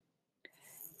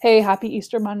Hey, happy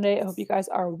Easter Monday. I hope you guys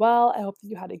are well. I hope that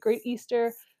you had a great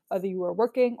Easter, whether you were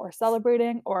working or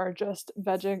celebrating or just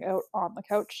vegging out on the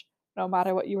couch, no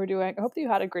matter what you were doing. I hope that you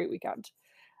had a great weekend,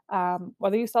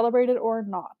 whether you celebrated or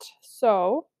not.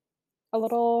 So, a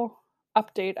little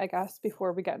update, I guess,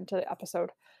 before we get into the episode.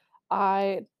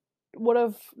 I would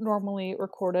have normally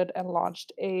recorded and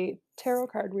launched a tarot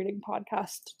card reading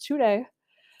podcast today.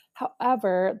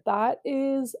 However, that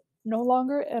is no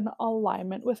longer in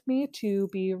alignment with me to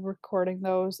be recording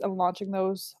those and launching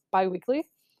those bi-weekly.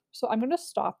 So I'm going to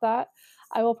stop that.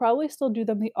 I will probably still do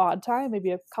them the odd time,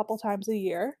 maybe a couple times a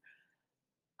year.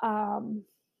 Um,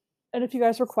 and if you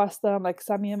guys request them, like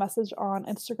send me a message on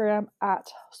Instagram at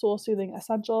Soul Soothing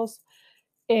Essentials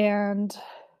and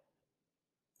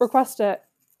request it,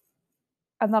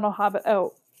 and then I'll have it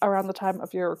out around the time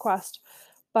of your request.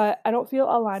 But I don't feel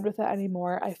aligned with it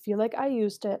anymore. I feel like I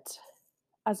used it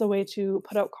as a way to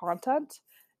put out content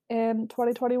in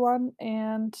 2021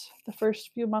 and the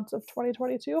first few months of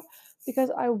 2022 because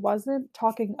I wasn't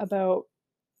talking about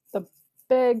the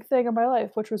big thing in my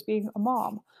life, which was being a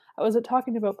mom. I wasn't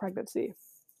talking about pregnancy.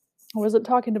 I wasn't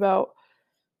talking about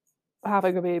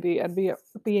having a baby and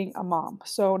being a mom.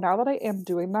 So now that I am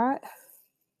doing that,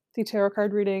 the tarot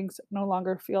card readings no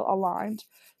longer feel aligned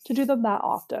to do them that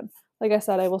often. Like I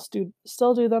said, I will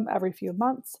still do them every few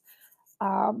months.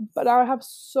 But now I have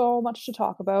so much to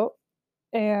talk about,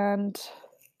 and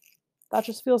that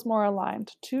just feels more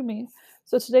aligned to me.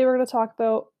 So today we're going to talk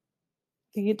about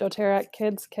the doTERRA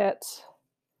Kids Kit,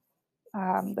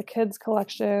 the kids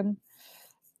collection.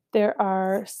 There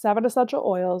are 7 essential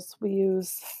oils. We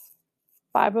use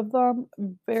 5 of them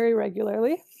very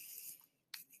regularly.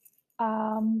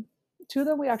 2 of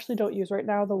them we actually don't use right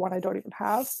now. The one I don't even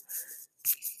have.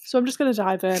 So I'm just going to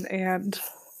dive in and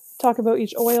talk about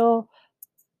each oil,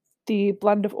 the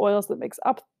blend of oils that makes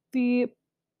up the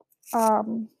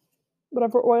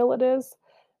whatever oil it is,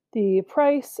 the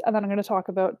price, and then I'm going to talk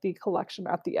about the collection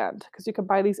at the end because you can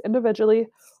buy these individually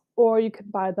or you can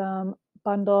buy them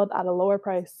bundled at a lower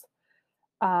price,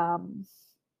 um,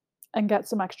 and get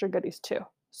some extra goodies too.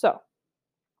 So,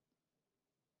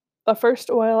 the first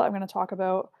oil I'm going to talk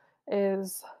about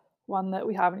is one that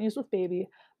we haven't used with baby,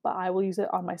 but I will use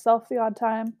it on myself the odd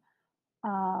time.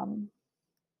 Um,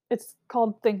 it's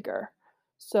called Thinker.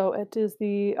 So it is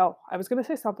I was going to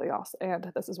say something else,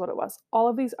 and this is what it was. All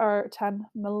of these are 10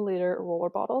 milliliter roller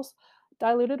bottles,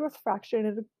 diluted with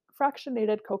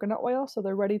fractionated coconut oil, so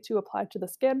they're ready to apply to the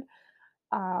skin.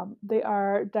 They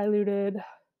are diluted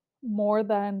more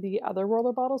than the other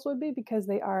roller bottles would be because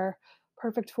they are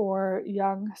perfect for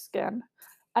young skin.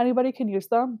 Anybody can use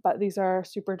them, but these are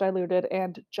super diluted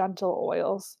and gentle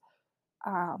oils,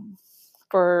 um,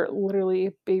 for literally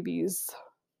babies.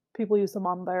 People use them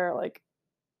on their like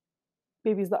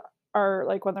babies that are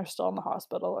like when they're still in the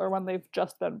hospital or when they've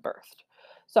just been birthed.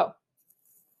 So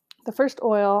the first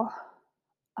oil,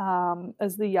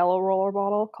 is the yellow roller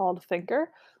bottle called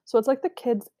Thinker. So it's like the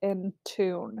kids in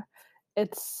tune.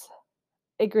 It's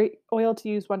a great oil to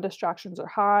use when distractions are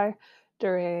high,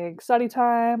 during study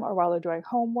time, or while they're doing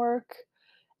homework,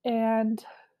 and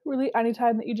really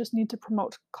anytime that you just need to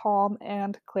promote calm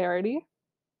and clarity.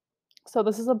 So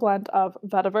this is a blend of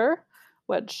vetiver,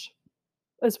 which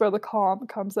is where the calm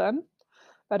comes in.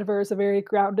 Vetiver is a very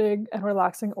grounding and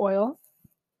relaxing oil.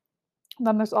 And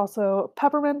then there's also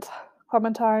peppermint,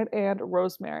 clementine, and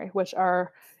rosemary, which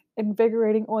are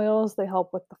invigorating oils. They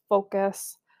help with the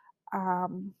focus,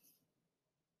 um,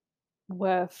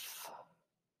 with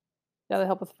yeah, they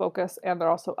help with focus, and they're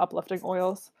also uplifting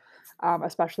oils,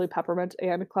 especially peppermint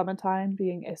and clementine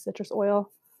being a citrus oil.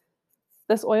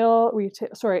 This oil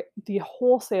the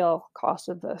wholesale cost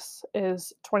of this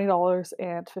is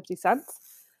 $20.50,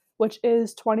 which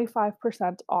is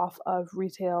 25% off of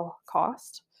retail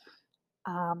cost.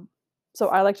 Um, so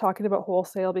I like talking about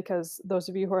wholesale because those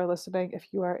of you who are listening, if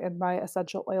you are in my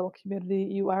essential oil community,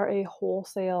 you are a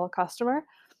wholesale customer.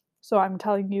 So I'm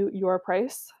telling you your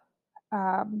price.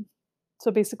 Um, so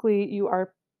basically, you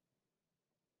are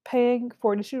paying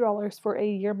 $42 for a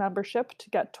year membership to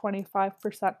get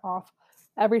 25% off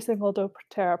every single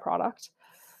doTERRA product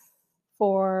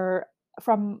for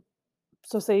from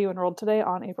so say you enrolled today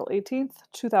on April 18th,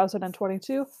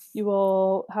 2022, you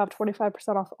will have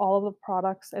 25% off all of the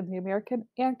products in the American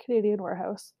and Canadian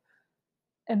warehouse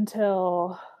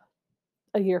until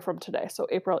a year from today, so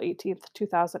April 18th,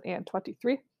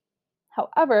 2023.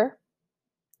 However,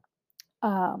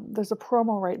 there's a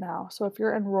promo right now. So if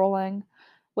you're enrolling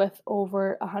with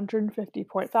over 150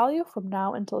 point value from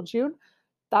now until June,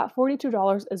 that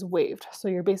 $42 is waived. So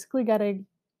you're basically getting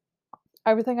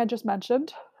everything I just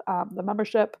mentioned, the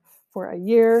membership, for a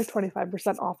year,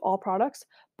 25% off all products,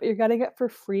 but you're getting it for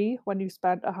free when you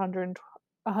spend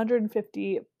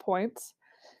 150 points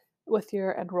with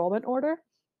your enrollment order.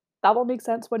 That will make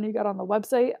sense when you get on the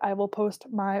website. I will post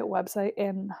my website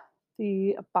in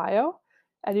the bio,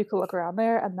 and you can look around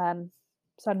there and then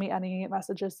send me any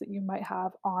messages that you might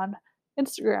have on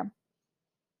Instagram.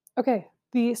 Okay,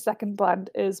 the second blend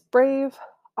is Brave.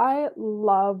 I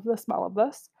love the smell of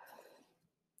this.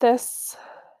 This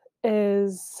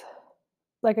is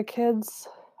like a kid's,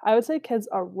 I would say kids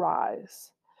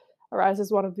Arise. Arise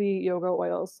is one of the yoga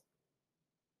oils.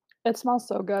 It smells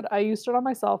so good. I used it on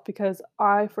myself because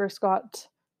I first got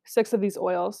 6 of these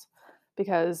oils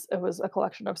because it was a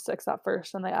collection of 6 at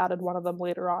first, and they added one of them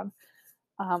later on,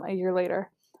 a year later.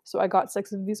 So I got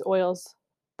 6 of these oils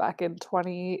back in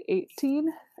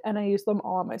 2018, and I used them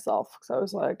all on myself because I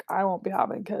was like, "I won't be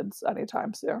having kids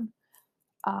anytime soon."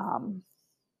 Um,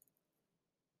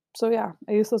 so yeah,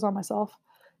 I use those on myself.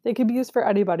 They can be used for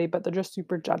anybody, but they're just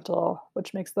super gentle,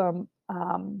 which makes them,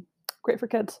 great for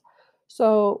kids.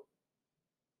 So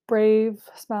Brave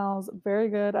smells very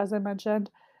good, as I mentioned.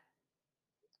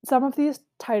 Some of these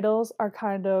titles are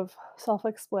kind of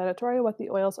self-explanatory what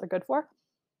the oils are good for.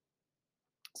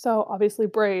 So obviously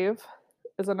Brave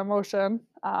is an emotion,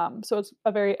 so it's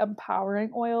a very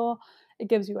empowering oil. It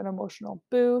gives you an emotional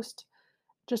boost,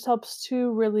 just helps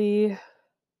to really,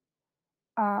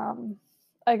 um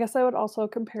I guess I would also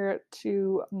compare it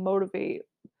to motivate,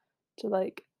 to,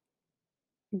 like,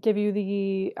 give you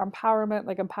the empowerment,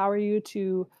 like, empower you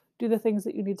to do the things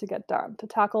that you need to get done, to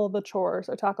tackle the chores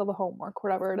or tackle the homework,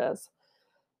 whatever it is.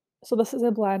 So this is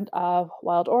a blend of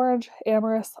wild orange,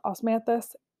 amyris,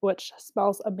 osmanthus, which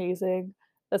smells amazing.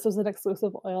 This was an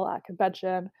exclusive oil at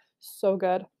convention, so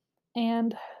good,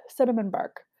 and cinnamon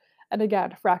bark. And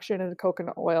again, fractionated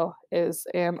coconut oil is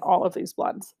in all of these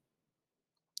blends.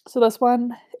 So this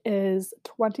one is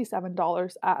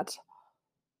 $27 at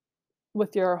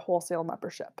with your wholesale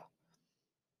membership,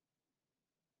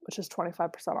 which is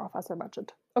 25% off, as I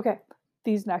mentioned. Okay,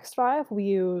 these next 5 we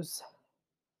use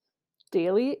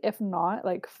daily, if not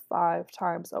like 5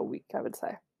 times a week, I would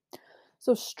say.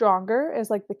 So Stronger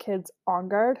is like the kids' On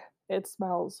Guard. It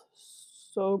smells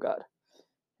so good.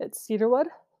 It's cedarwood,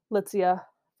 lychee,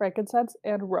 frankincense,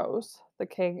 and rose, the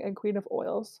king and queen of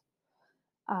oils.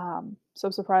 So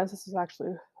I'm surprised this is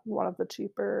actually one of the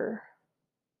cheaper.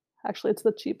 Actually, it's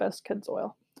the cheapest kids'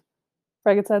 oil.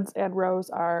 Frankincense and rose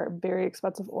are very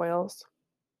expensive oils,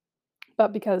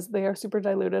 but because they are super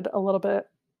diluted a little bit,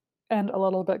 and a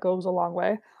little bit goes a long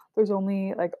way. There's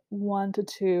only like 1 to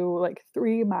 2, like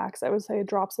 3 max, I would say,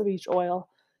 drops of each oil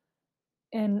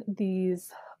in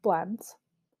these blends.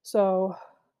 So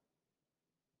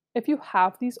if you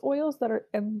have these oils that are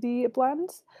in the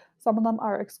blends, some of them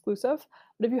are exclusive,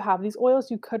 but if you have these oils,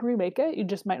 you could remake it. You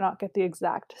just might not get the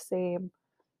exact same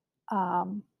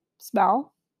um,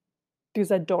 smell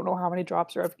because I don't know how many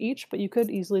drops are of each, but you could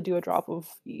easily do a drop of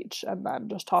each and then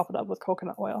just top it up with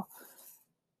coconut oil.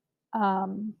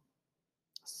 Um,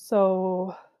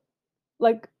 so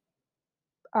like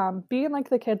being like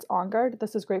the kids on guard,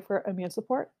 this is great for immune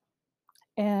support.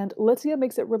 And Lithia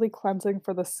makes it really cleansing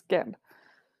for the skin.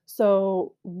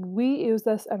 So we use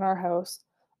this in our house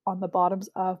on the bottoms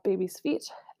of baby's feet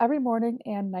every morning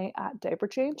and night at diaper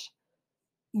change.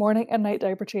 Morning and night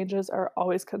diaper changes are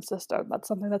always consistent. That's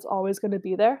something that's always going to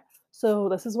be there. So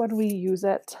this is when we use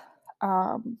it,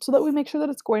 so that we make sure that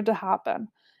it's going to happen.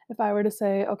 If I were to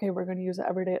say, okay, we're going to use it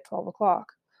every day at 12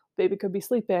 o'clock, baby could be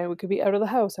sleeping, we could be out of the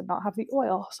house and not have the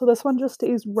oil. So this one just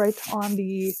stays right on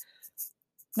the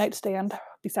nightstand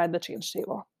beside the change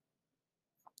table.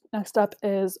 Next up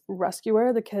is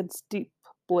Rescuer, the kids' deep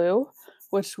blue,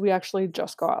 which we actually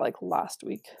just got like last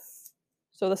week.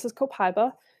 So this is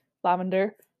copaiba,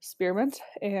 lavender, spearmint,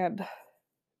 and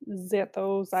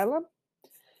xanthoxylum.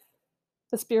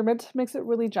 The spearmint makes it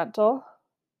really gentle,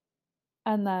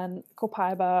 and then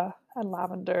copaiba and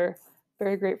lavender,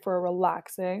 very great for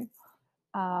relaxing.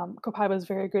 Copaiba is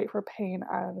very great for pain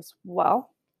as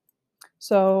well.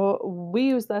 So we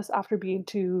use this after being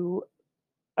to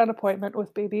an appointment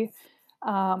with baby,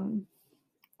 um,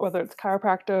 whether it's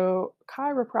chiropractor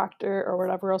or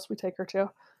whatever else we take her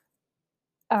to.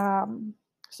 Um,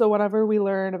 so whenever we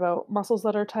learn about muscles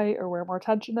that are tight or where more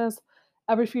tension is,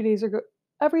 every few days or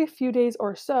every few days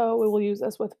or so, we will use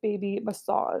this with baby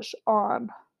massage on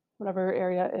whatever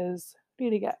area is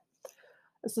needing it.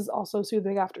 This is also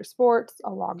soothing after sports, a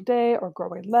long day, or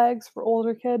growing legs for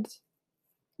older kids.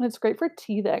 And it's great for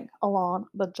teething along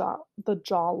the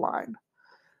jawline,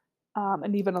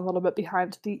 and even a little bit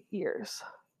behind the ears.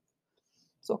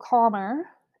 So Calmer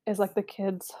is like the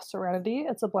kids' Serenity.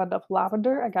 It's a blend of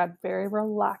lavender, again, very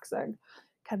relaxing,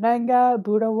 Cananga,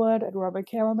 Buddha wood, and Roman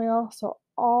chamomile. So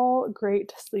all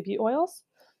great sleepy oils.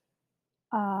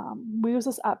 We use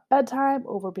this at bedtime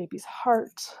over baby's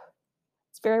heart.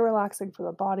 It's very relaxing for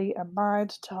the body and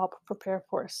mind to help prepare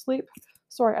for sleep.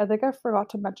 Sorry, I think I forgot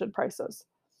to mention prices.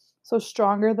 So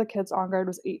Stronger, the kids on guard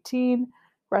was 18,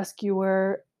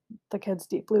 Rescuer, the kids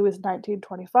deep blue is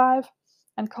 19.25,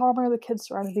 and Calmer, the kids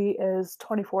Serenity is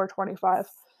 24.25.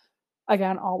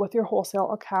 Again, all with your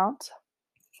wholesale account.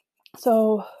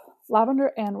 So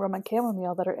lavender and Roman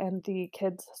chamomile that are in the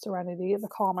kids Serenity, the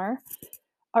Calmer,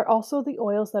 are also the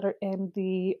oils that are in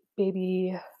the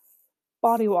baby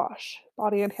body wash,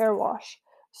 body and hair wash.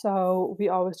 So we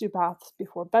always do baths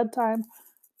before bedtime,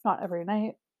 not every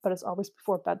night, but it's always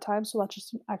before bedtime. So that's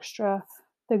just an extra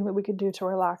thing that we can do to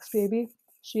relax baby.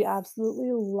 She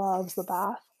absolutely loves the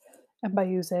bath. And by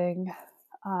using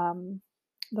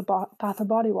the bath and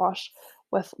body wash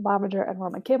with lavender and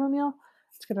Roman chamomile,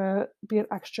 it's going to be an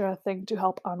extra thing to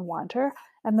help unwind her.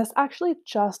 And this actually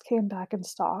just came back in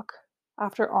stock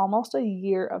after almost a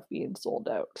year of being sold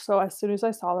out. So as soon as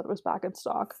I saw that it was back in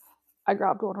stock, I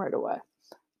grabbed one right away.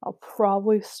 I'll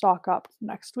probably stock up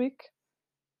next week.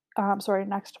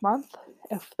 Next month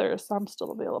if there's some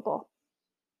still available.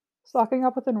 Stocking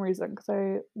up within reason because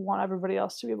I want everybody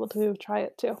else to be able to try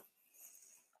it too.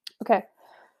 Okay,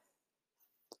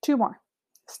 two more.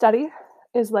 Steady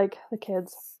is like the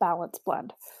kids' balance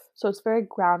blend. So it's very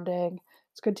grounding.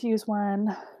 It's good to use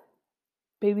when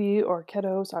baby or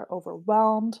kiddos are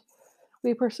overwhelmed.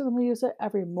 We personally use it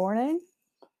every morning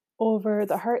over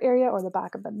the heart area or the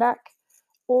back of the neck,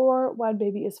 or when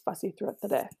baby is fussy throughout the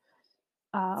day.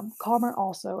 Calmer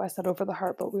also, I said over the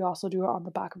heart, but we also do it on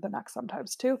the back of the neck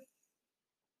sometimes too.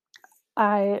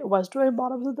 I was doing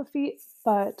bottoms of the feet,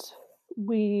 but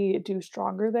we do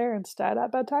Stronger there instead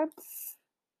at bedtime,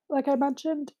 like I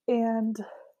mentioned, and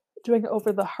doing it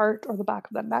over the heart or the back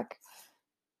of the neck,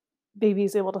 baby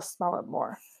is able to smell it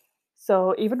more.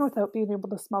 So even without being able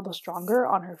to smell the Stronger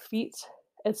on her feet,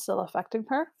 it's still affecting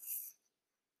her.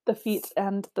 The feet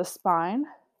and the spine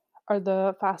are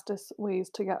the fastest ways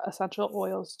to get essential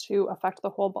oils to affect the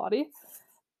whole body,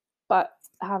 but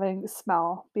having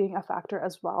smell being a factor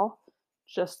as well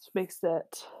just makes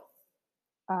it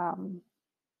um,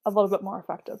 a little bit more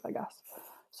effective, I guess.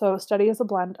 So Steady is a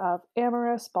blend of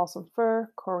amyris, balsam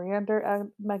fir, coriander,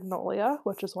 and magnolia,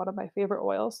 which is one of my favorite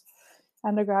oils,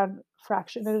 underground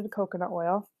fractionated coconut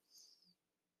oil.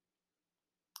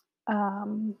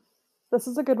 Um, this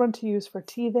is a good one to use for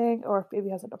teething or if baby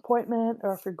has an appointment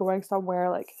or if you're going somewhere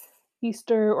like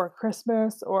Easter or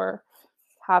Christmas or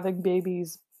having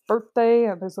baby's birthday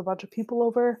and there's a bunch of people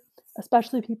over,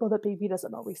 especially people that baby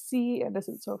doesn't always see and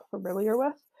isn't so familiar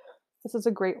with. This is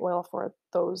a great oil for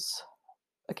those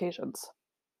occasions.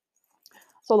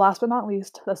 So last but not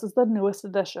least, this is the newest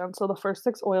edition. So the first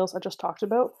 6 oils I just talked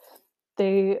about,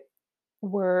 they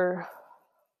were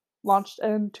launched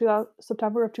in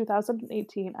September of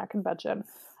 2018 at convention,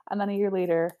 and then a year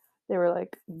later, they were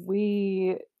like,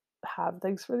 "We have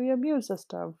things for the immune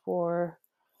system, for,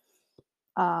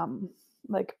 um,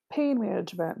 like, pain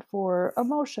management, for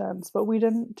emotions, but we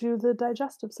didn't do the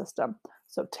digestive system."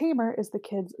 So Tamer is the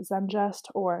kids' Zengest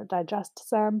or Digest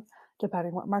Zen,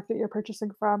 depending what market you're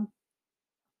purchasing from.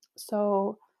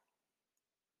 So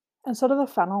instead of the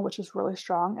fennel, which is really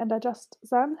strong in Digest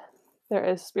Zen, there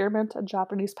is spearmint and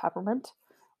Japanese peppermint,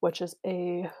 which is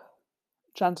a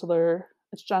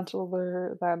it's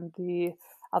gentler than the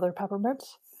other peppermint,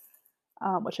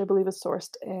 which I believe is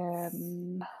sourced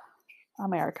in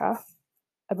America.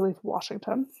 I believe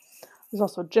Washington. There's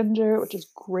also ginger, which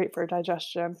is great for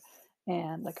digestion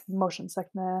and like motion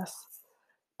sickness,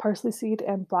 parsley seed,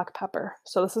 and black pepper.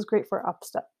 So this is great for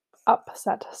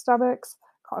upset stomachs,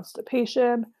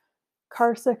 constipation,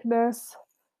 car sickness.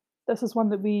 This is one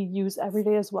that we use every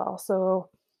day as well. So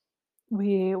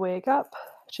we wake up,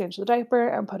 change the diaper,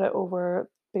 and put it over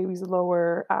baby's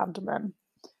lower abdomen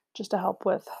just to help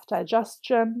with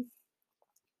digestion.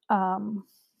 Um,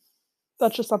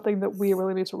 that's just something that we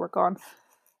really need to work on,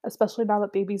 especially now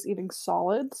that baby's eating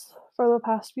solids for the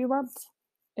past few months.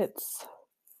 It's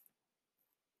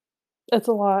it's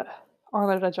a lot on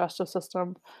their digestive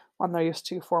system when they're used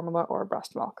to formula or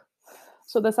breast milk.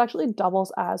 So this actually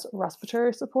doubles as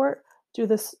respiratory support due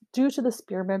to the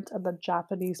spearmint and the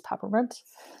Japanese peppermint.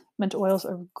 Mint oils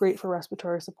are great for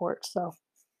respiratory support. So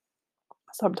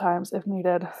sometimes, if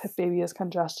needed, if baby is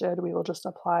congested, we will just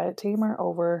apply a tamer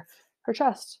over her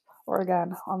chest or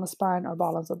again on the spine or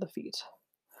bottoms of the feet.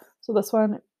 So this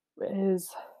one is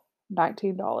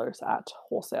 $19 at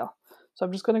wholesale. So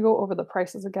I'm just going to go over the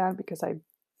prices again because I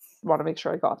wanna make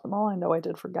sure I got them all. I know I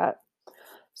did forget.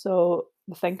 So,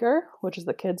 the Thinker, which is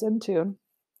the Kids in Tune,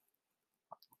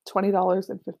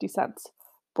 $20.50.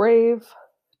 Brave,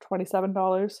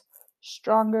 $27.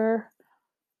 Stronger,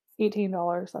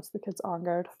 $18. That's the Kids On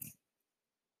Guard.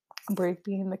 Brave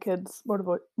being the Kids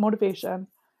Motivation.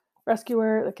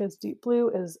 Rescuer, the Kids Deep Blue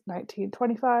is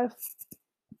 19.25.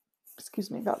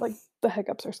 Excuse me, got like the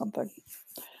hiccups or something.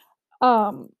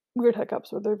 Weird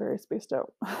hiccups, but they're very spaced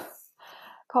out.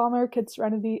 Calmer Kids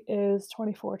Serenity is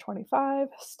 24.25.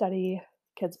 Steady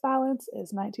Kids Balance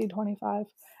is 19.25.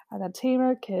 And then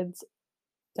Tamer Kids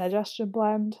Digestion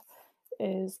Blend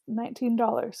is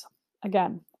 $19.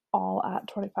 Again, all at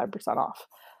 25% off.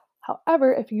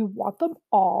 However, if you want them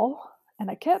all in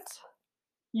a kit,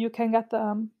 you can get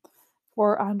them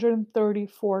for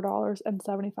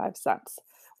 $134.75,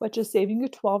 which is saving you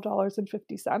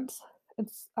 $12.50.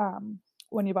 It's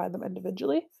when you buy them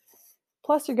individually.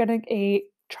 Plus, you're getting a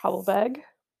travel bag.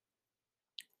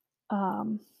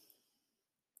 I'll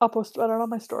post about it on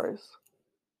my stories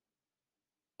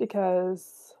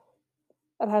because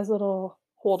it has little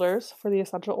holders for the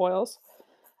essential oils.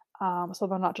 So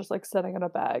they're not just like sitting in a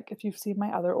bag. If you've seen my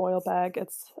other oil bag,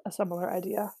 it's a similar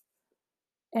idea.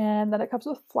 And then it comes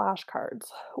with flashcards,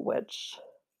 which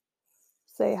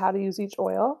say how to use each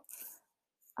oil.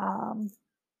 Um,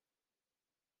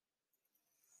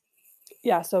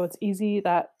 yeah, so it's easy.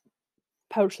 That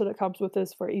pouch that it comes with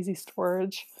is for easy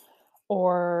storage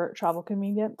or travel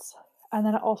convenience. And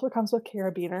then it also comes with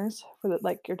carabiners for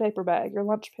like your diaper bag, your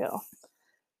lunch pail.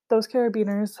 Those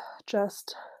carabiners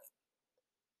just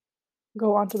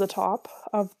go onto the top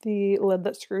of the lid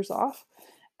that screws off.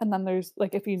 And then there's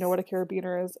like, if you know what a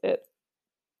carabiner is, it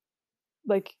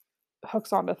like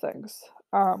hooks onto things.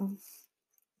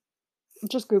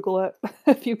 Just Google it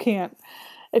if you can't.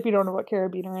 If you don't know what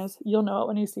carabiner is, you'll know it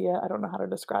when you see it. I don't know how to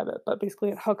describe it, but basically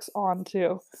it hooks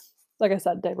onto, like I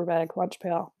said, diaper bag, lunch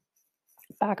pail,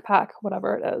 backpack,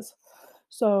 whatever it is.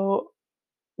 So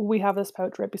we have this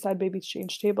pouch right beside baby's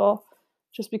change table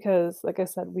just because, like I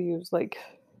said, we use like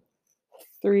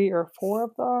 3 or 4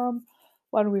 of them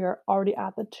when we are already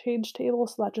at the change table,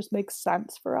 so that just makes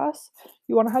sense for us.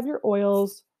 You wanna have your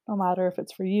oils, no matter if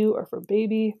it's for you or for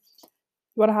baby,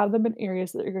 you wanna have them in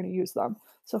areas that you're gonna use them.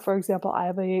 So, for example, I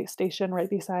have a station right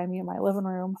beside me in my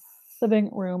living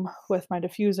room with my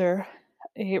diffuser,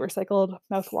 a recycled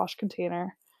mouthwash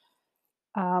container,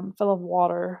 full of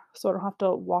water, so I don't have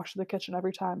to wash the kitchen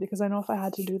every time because I know if I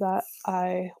had to do that,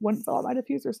 I wouldn't fill out my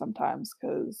diffuser sometimes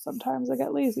because sometimes I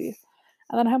get lazy.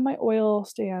 And then I have my oil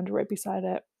stand right beside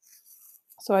it.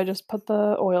 So I just put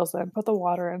the oils in, put the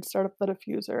water in, start up the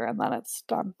diffuser, and then it's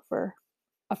done for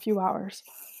a few hours.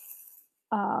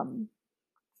 Um,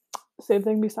 Same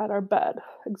thing beside our bed,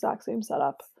 exact same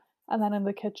setup. And then in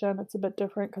the kitchen, it's a bit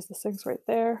different because the sink's right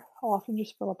there. I'll often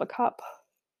just fill up a cup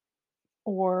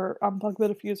or unplug the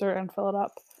diffuser and fill it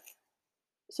up.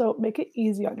 So make it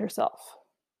easy on yourself.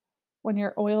 When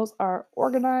your oils are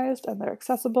organized and they're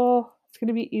accessible, it's going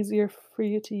to be easier for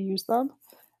you to use them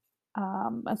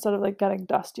instead of like getting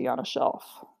dusty on a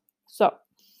shelf. So,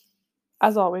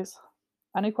 as always,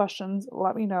 any questions,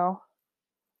 let me know.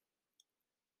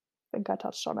 I think I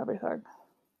touched on everything.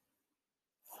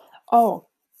 Oh,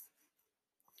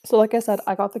 so like I said,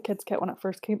 I got the kids kit when it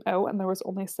first came out and there was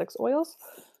only 6 oils.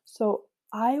 So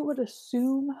I would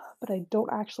assume, but I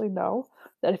don't actually know,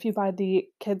 that if you buy the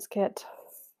kids kit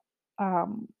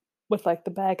um, with like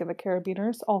the bag and the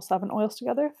carabiners, all 7 oils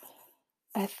together,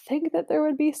 I think that there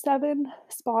would be 7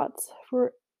 spots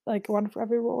for like 1 for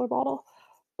every roller bottle,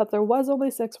 but there was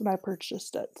only 6 when I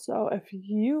purchased it. So if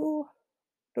you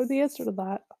know the answer to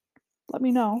that, let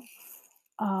me know.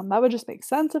 That would just make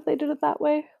sense if they did it that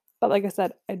way, but like I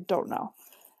said, I don't know.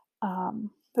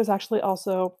 There's actually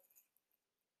also,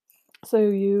 so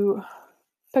you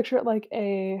picture it like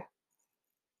a,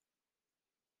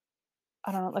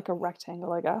 I don't know, like a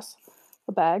rectangle, I guess,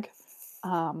 a bag,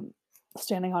 um,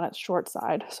 standing on its short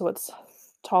side, so it's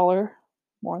taller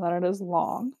more than it is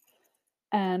long,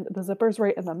 and the zipper's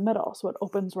right in the middle, so it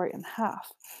opens right in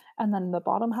half. And then the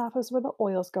bottom half is where the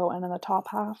oils go, and then the top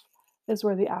half is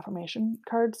where the affirmation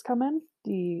cards come in,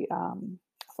 the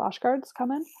flashcards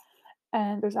come in.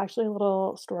 And there's actually a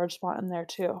little storage spot in there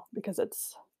too, because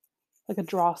it's like a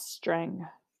drawstring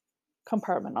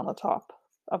compartment on the top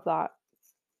of that.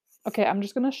 Okay, I'm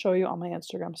just gonna show you on my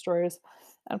Instagram stories.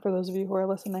 And for those of you who are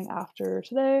listening after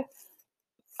today,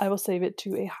 I will save it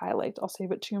to a highlight. I'll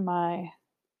save it to my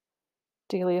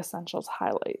daily essentials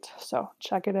highlight. So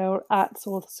check it out at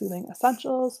Soul Soothing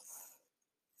Essentials.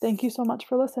 Thank you so much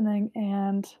for listening.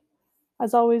 And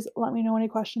as always, let me know any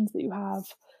questions that you have,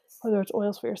 whether it's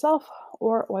oils for yourself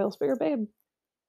or oils for your babe.